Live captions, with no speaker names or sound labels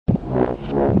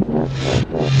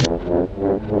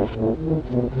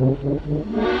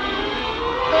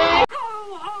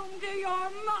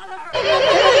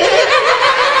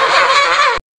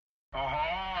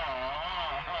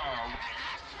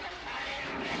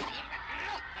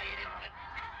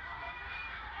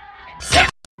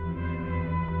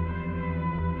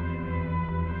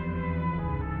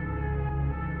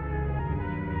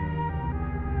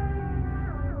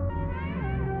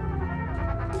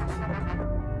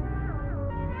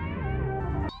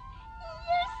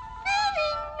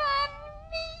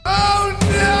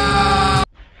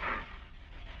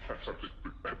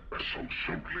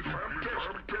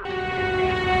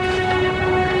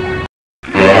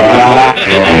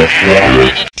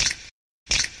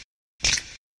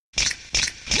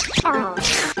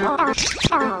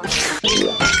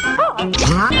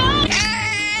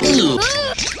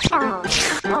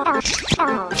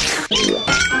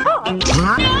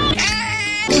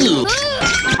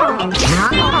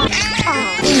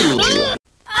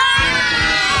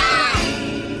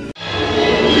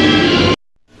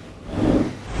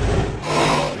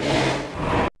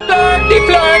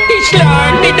Flirty,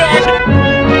 slurty,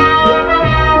 dirty.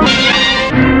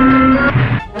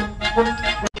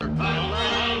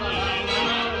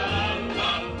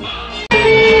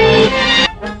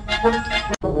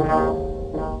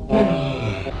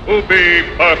 Will be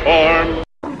performed.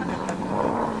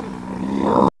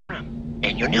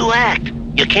 In your new act,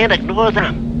 you can't ignore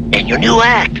them. In your new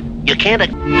act, you can't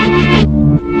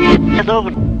ignore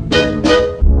them.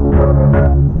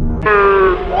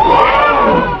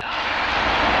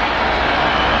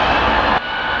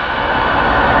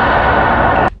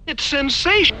 It's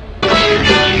sensational.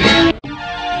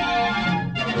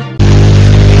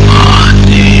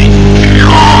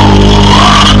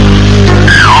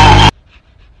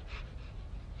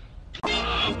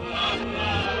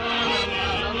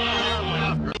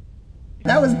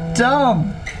 That was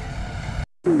dumb.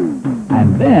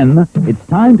 And then, it's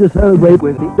time to celebrate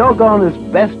with the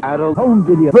doggonest best adult home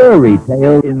video furry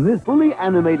tale. In this fully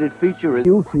animated feature,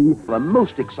 you'll see the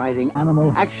most exciting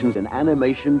animal actions in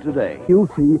animation today. You'll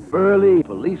see burly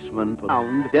policemen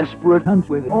found desperate hunt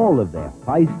with all of their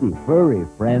feisty furry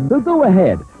friends. So go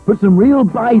ahead, put some real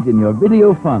bite in your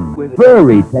video fun with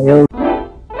furry tale.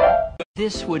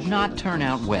 This would not turn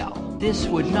out well. This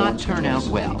would not turn out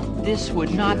well. This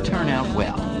would not turn out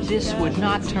well. This would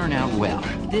not turn out well.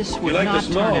 This would not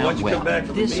turn out well.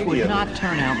 This would not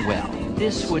turn out well.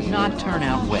 This would not turn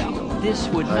out well. This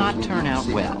would not turn out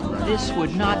well. This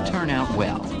would not turn out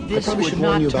well. This would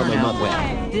not turn out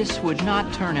well. This would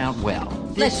not turn out well.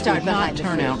 This would not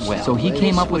turn out well. So he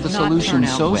came up with a solution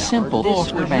so simple.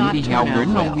 This would not turn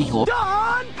out well.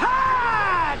 Don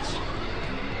Patch!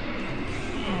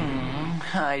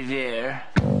 Hi there.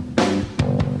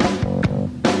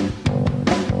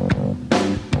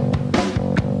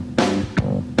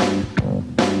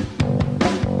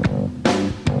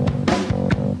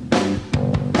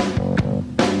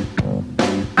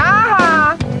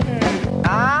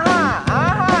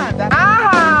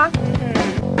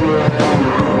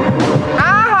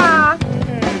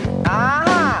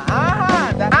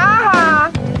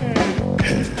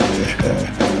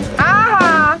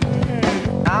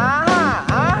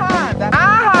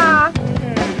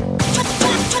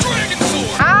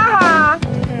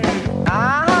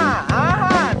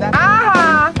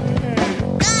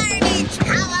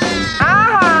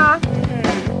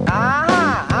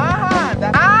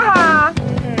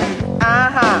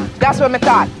 That's what I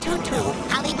thought. 22,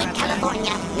 Hollywood,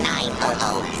 California,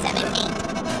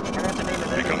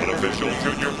 90078. Become an official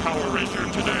Junior Power Ranger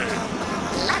today.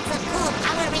 Lots of cool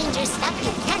Power Ranger stuff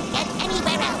you can't get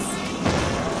anywhere else.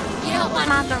 You don't want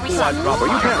margarita. What,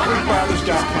 Robert? You can't freestyle this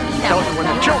stuff. Tell you when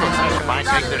the children I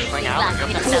take this thing out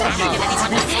and just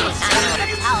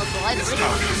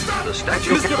The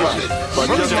statue of liberty. But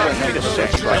just make a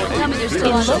sex right. Tell me you're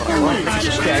still on the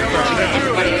phone.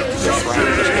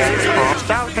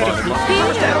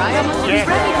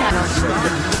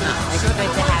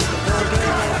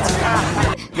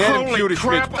 Get him, cutie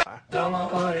freak.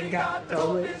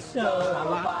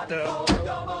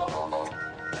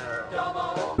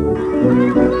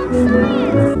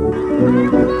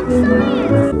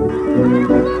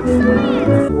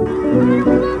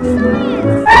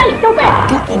 Hey, Stupid!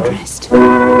 Get undressed.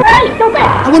 Hey, Stupid!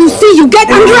 I want to see you get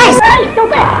undressed! Hey,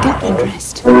 Stupid! Get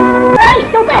undressed. Hey,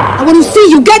 Stupid! I want to see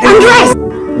you get undressed!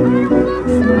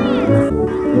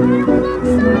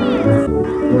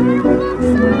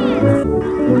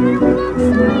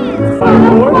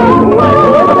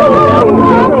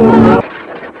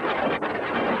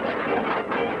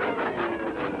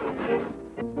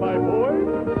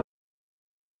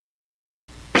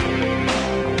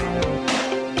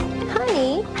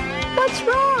 Honey, what's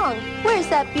wrong? Where's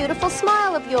that beautiful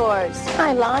smile of yours?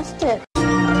 I lost it.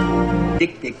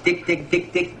 Dick, dick, dick, dick,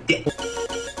 dick, dick, dick.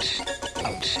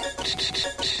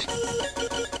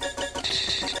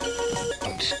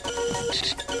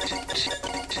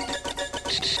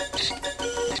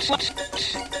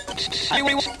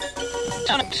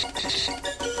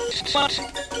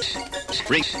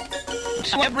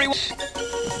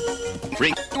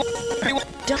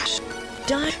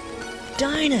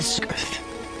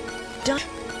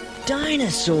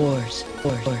 Dinosaurs.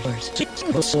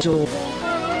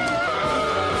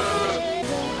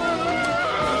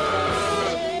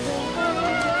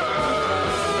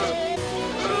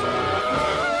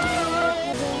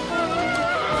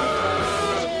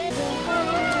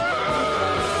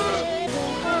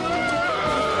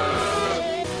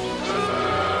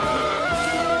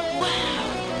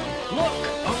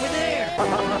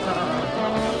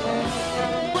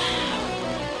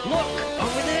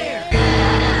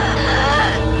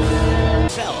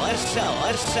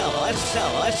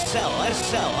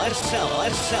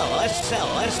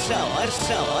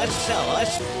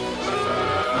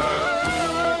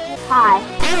 Hi.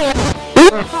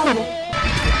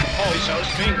 Oh, so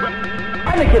speak.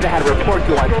 I'm the kid that had a report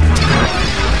due on...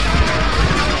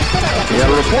 He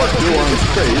had a report due on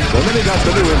space, and then he got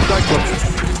the new encyclopedia.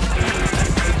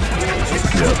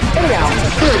 Anyhow,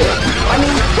 here it is. I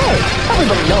mean, hey,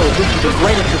 everybody knows this is the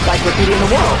greatest encyclopedia in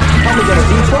the world. Help me get a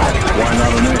B+. Why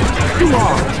not an A? Too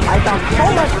long. I found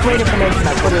so much great information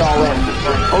I put it all in.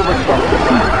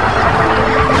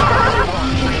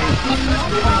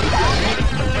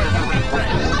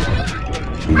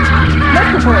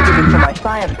 That's before I did it for my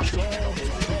science.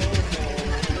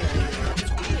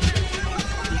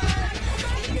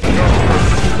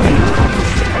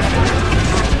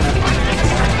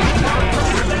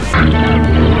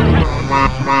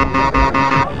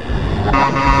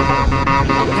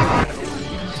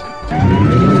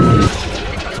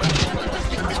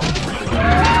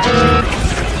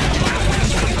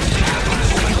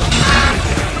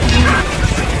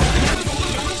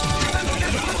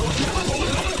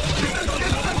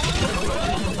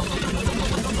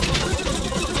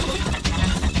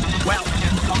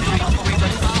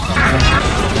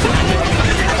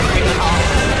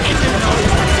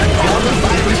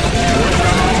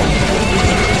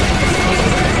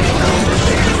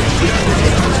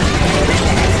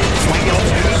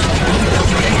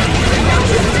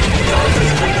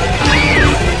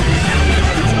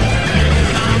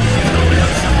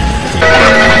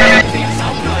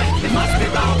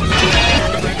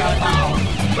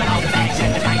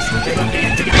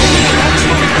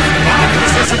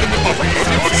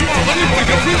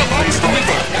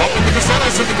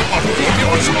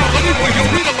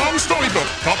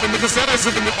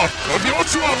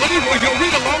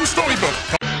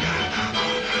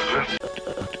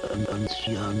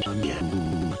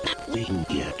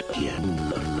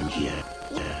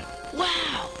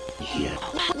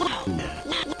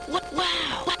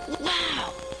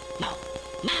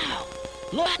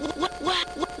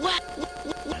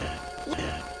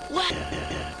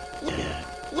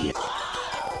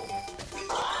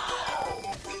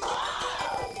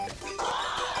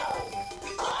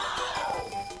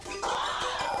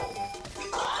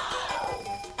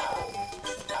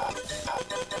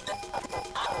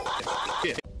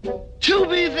 To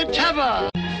be the Tava!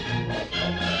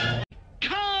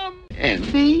 Come and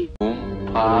see.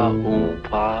 Oompa,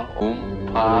 oompa,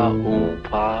 oompa,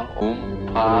 oompa,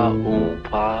 oompa,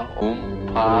 oompa,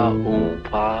 oompa,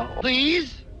 oompa.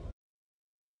 Please?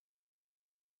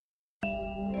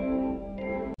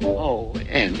 Oh,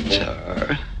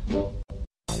 enter.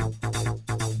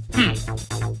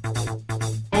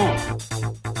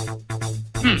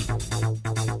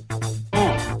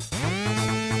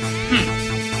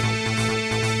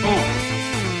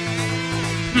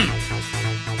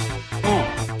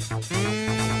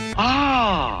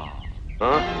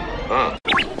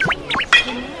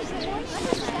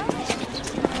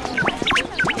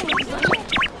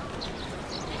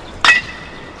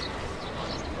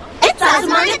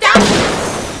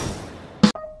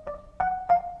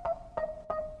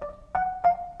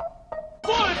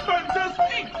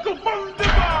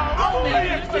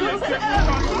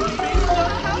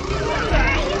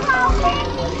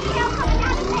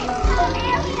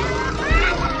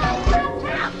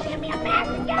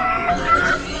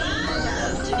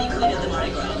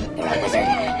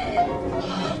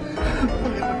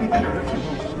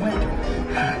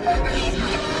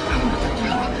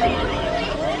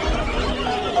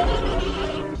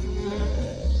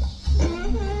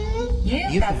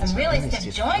 You've got some really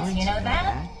stiff joints, you know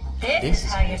that? This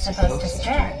is how you're supposed to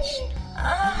stretch.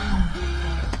 Ah,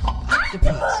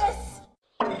 octopus!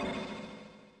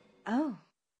 Oh.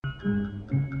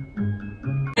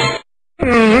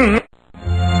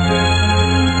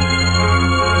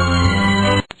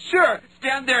 Sure,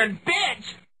 stand there and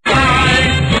bitch!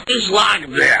 It's like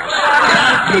this.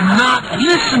 You're not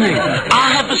listening.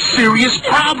 I have a serious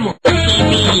problem.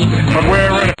 But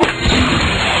we're in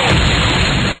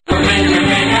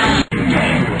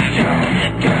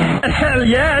Hell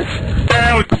yes!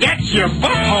 Well, get your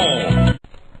butthole.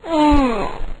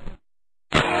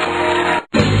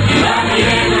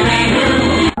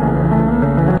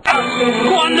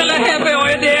 Cuando la jefe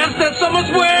oye de este, somos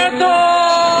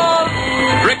muertos.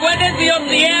 Recuerden si os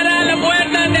cierran la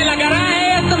puerta de la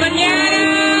garaje esta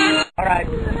mañana. All right.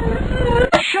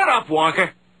 Shut up,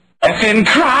 Walker. Effing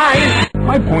cry.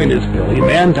 My point is, Billy,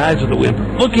 man dies with a whimper,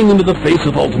 looking into the face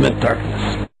of ultimate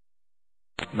darkness.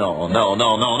 No,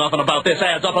 nothing about this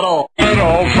adds up at all.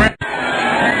 Hello, friend.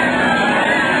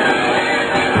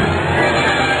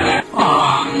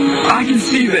 I can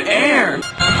see the air.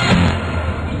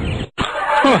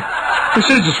 Huh. This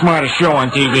is the smartest show on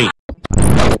TV.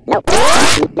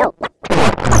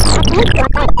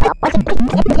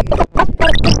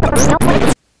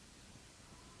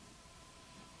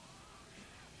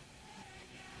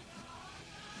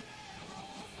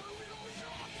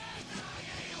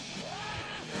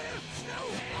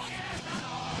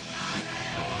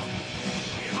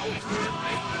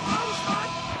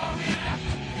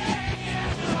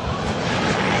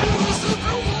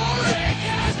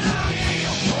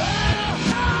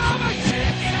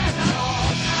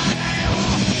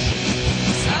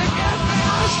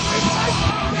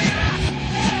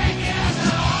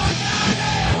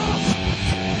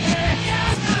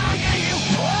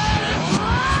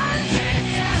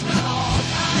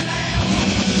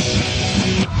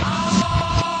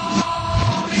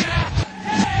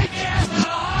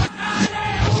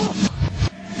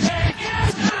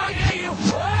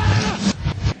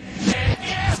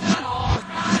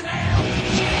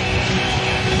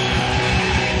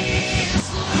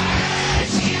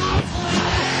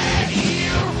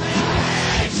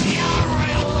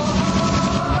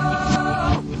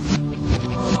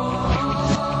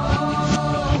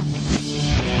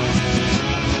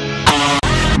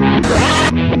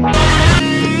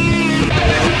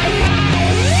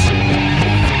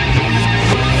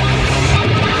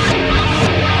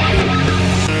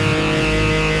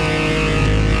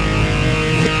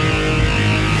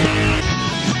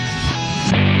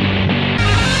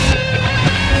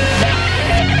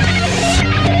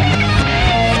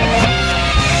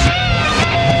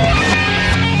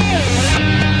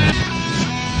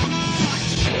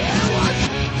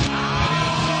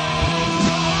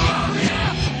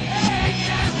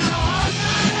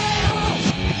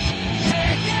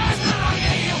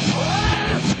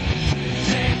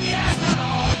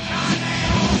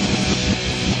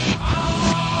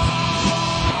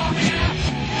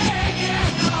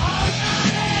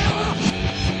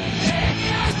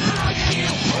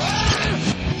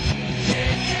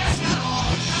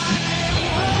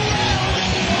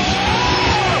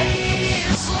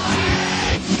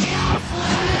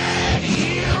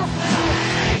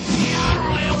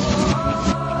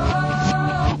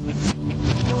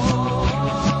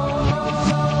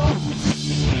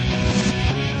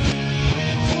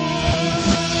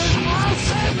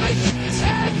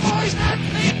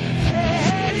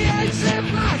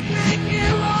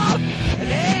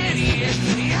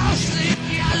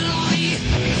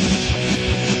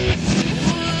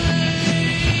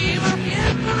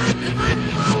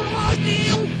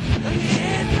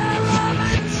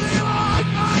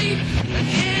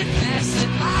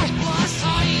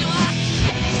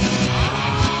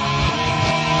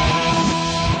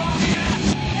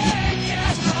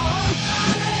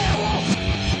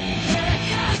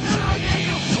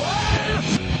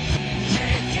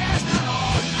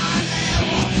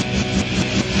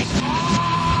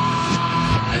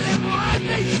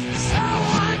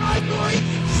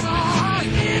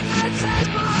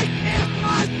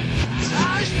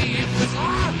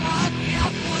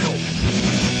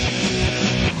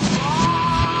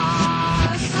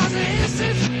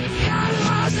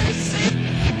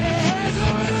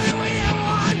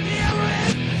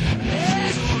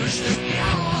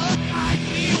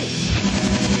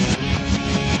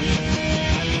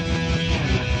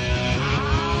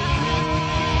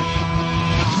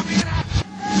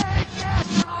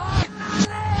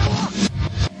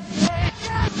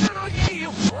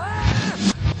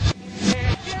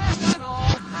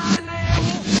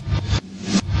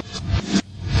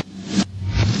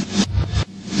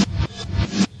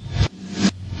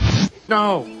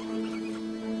 No.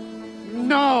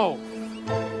 No.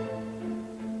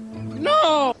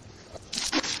 No.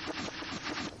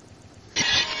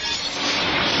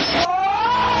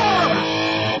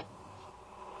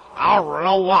 I don't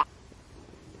know what.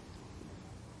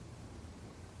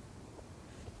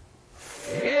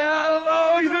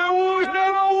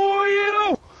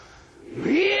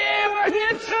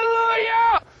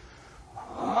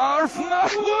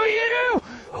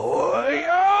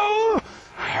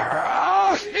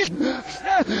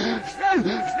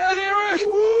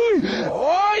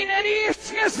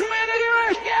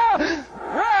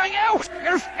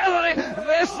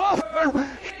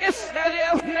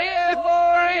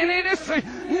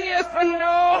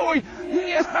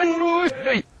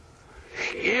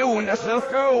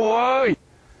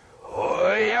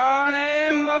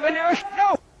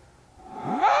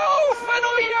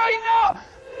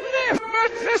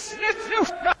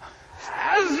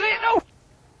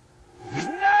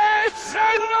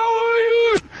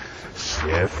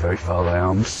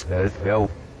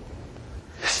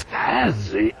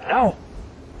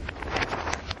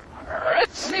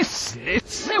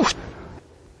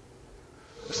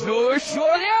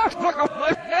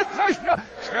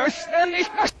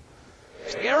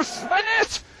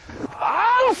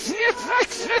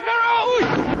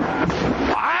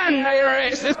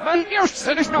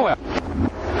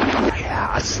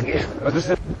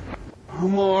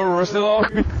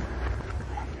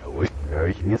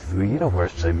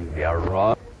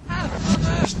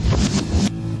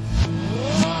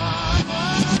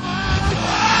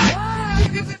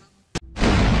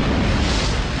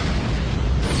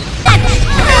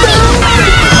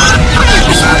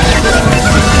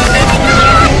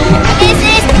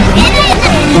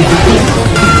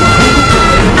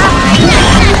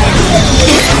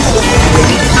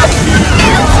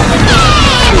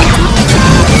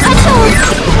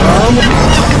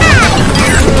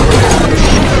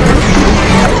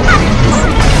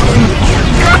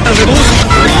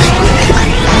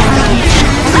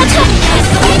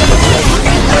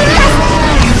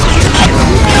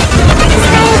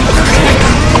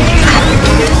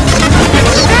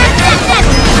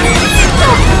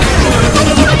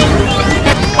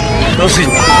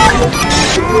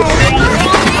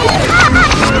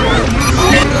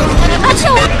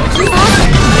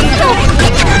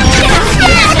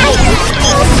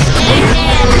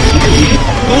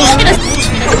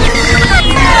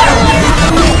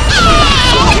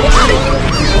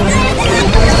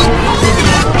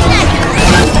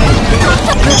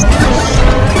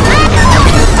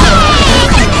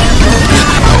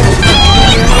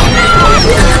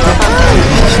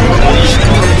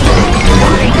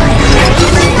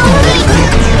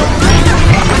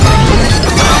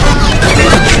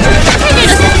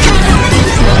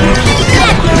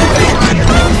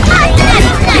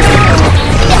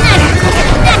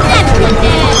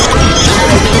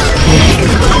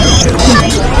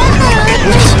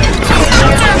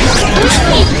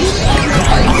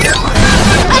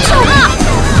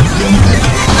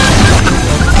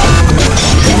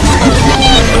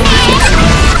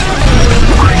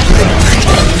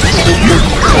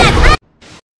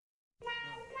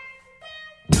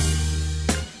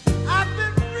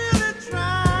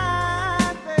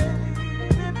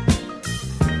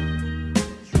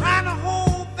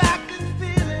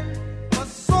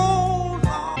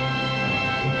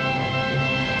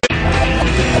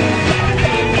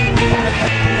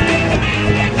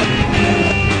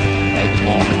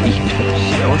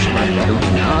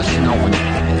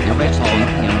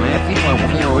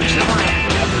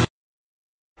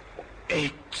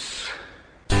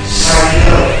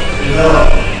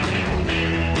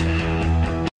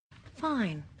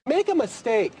 Fine. Make a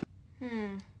mistake.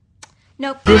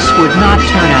 Nope. This would not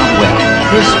turn out well.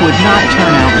 This would not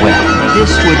turn out well.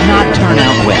 This would not turn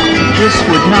out well. This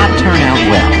would not turn out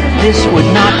well. This would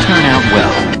not turn out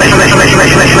well.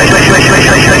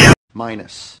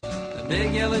 Minus. The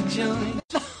big yellow joint.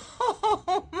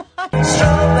 Oh my.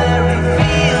 Strawberry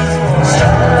fields,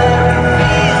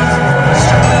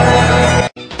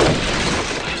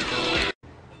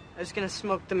 I was gonna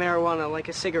smoke the marijuana like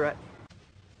a cigarette.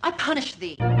 I punish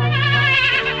thee.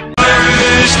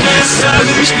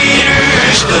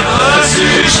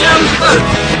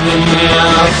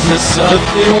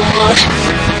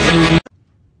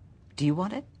 Do you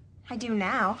want it? I do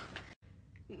now.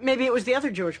 Maybe it was the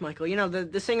other George Michael, you know,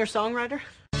 the singer-songwriter?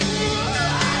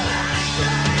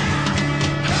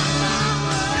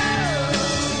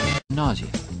 Nausea.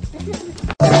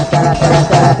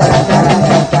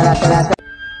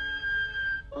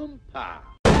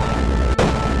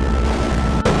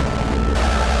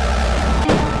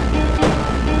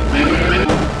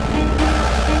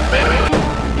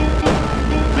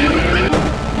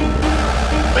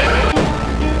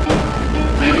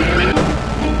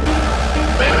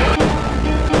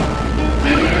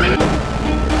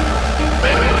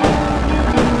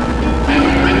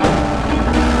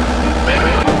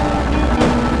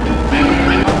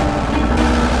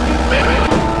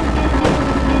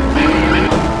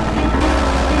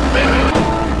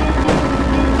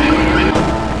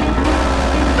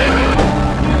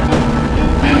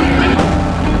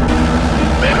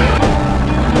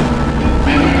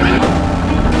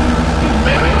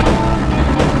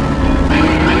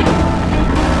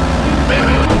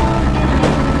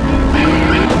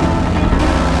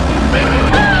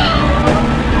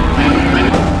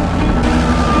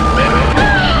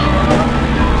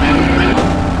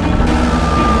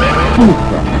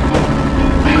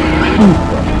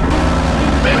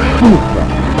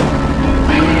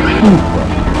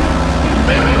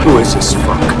 Who is this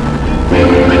fuck?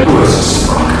 Who is this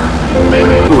fuck?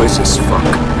 Who is this fuck?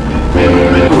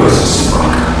 Who is this fuck?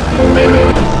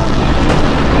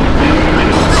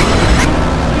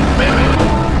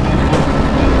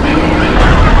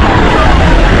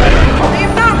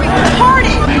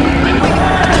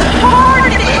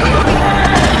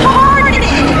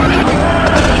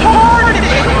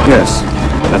 Yes,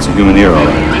 that's a human ear, all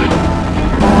right.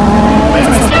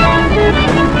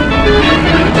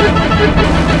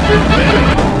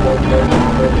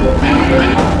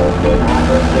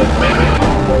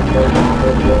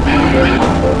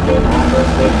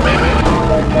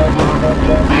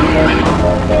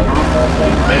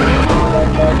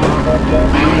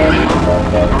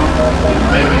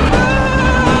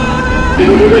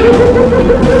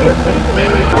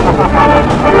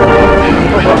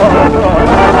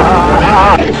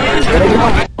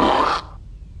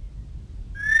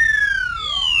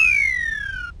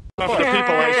 For the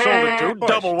people I sold it to,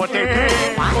 double what they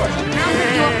paid. How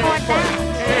could you afford that?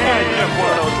 I just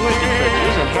one of those Lincoln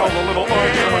pictures and held a little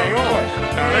arch of my own.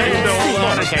 They still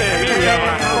want to stay.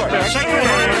 They're second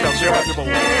hand, they'll see what people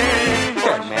want.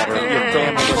 Doesn't matter if your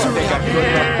family doesn't think I'm good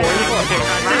enough for you.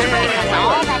 Because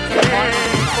all that's important is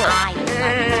I love you.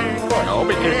 No,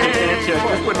 because you can't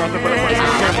just put nothing but a bunch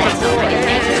of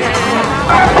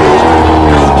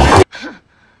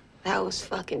That was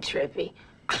fucking trippy.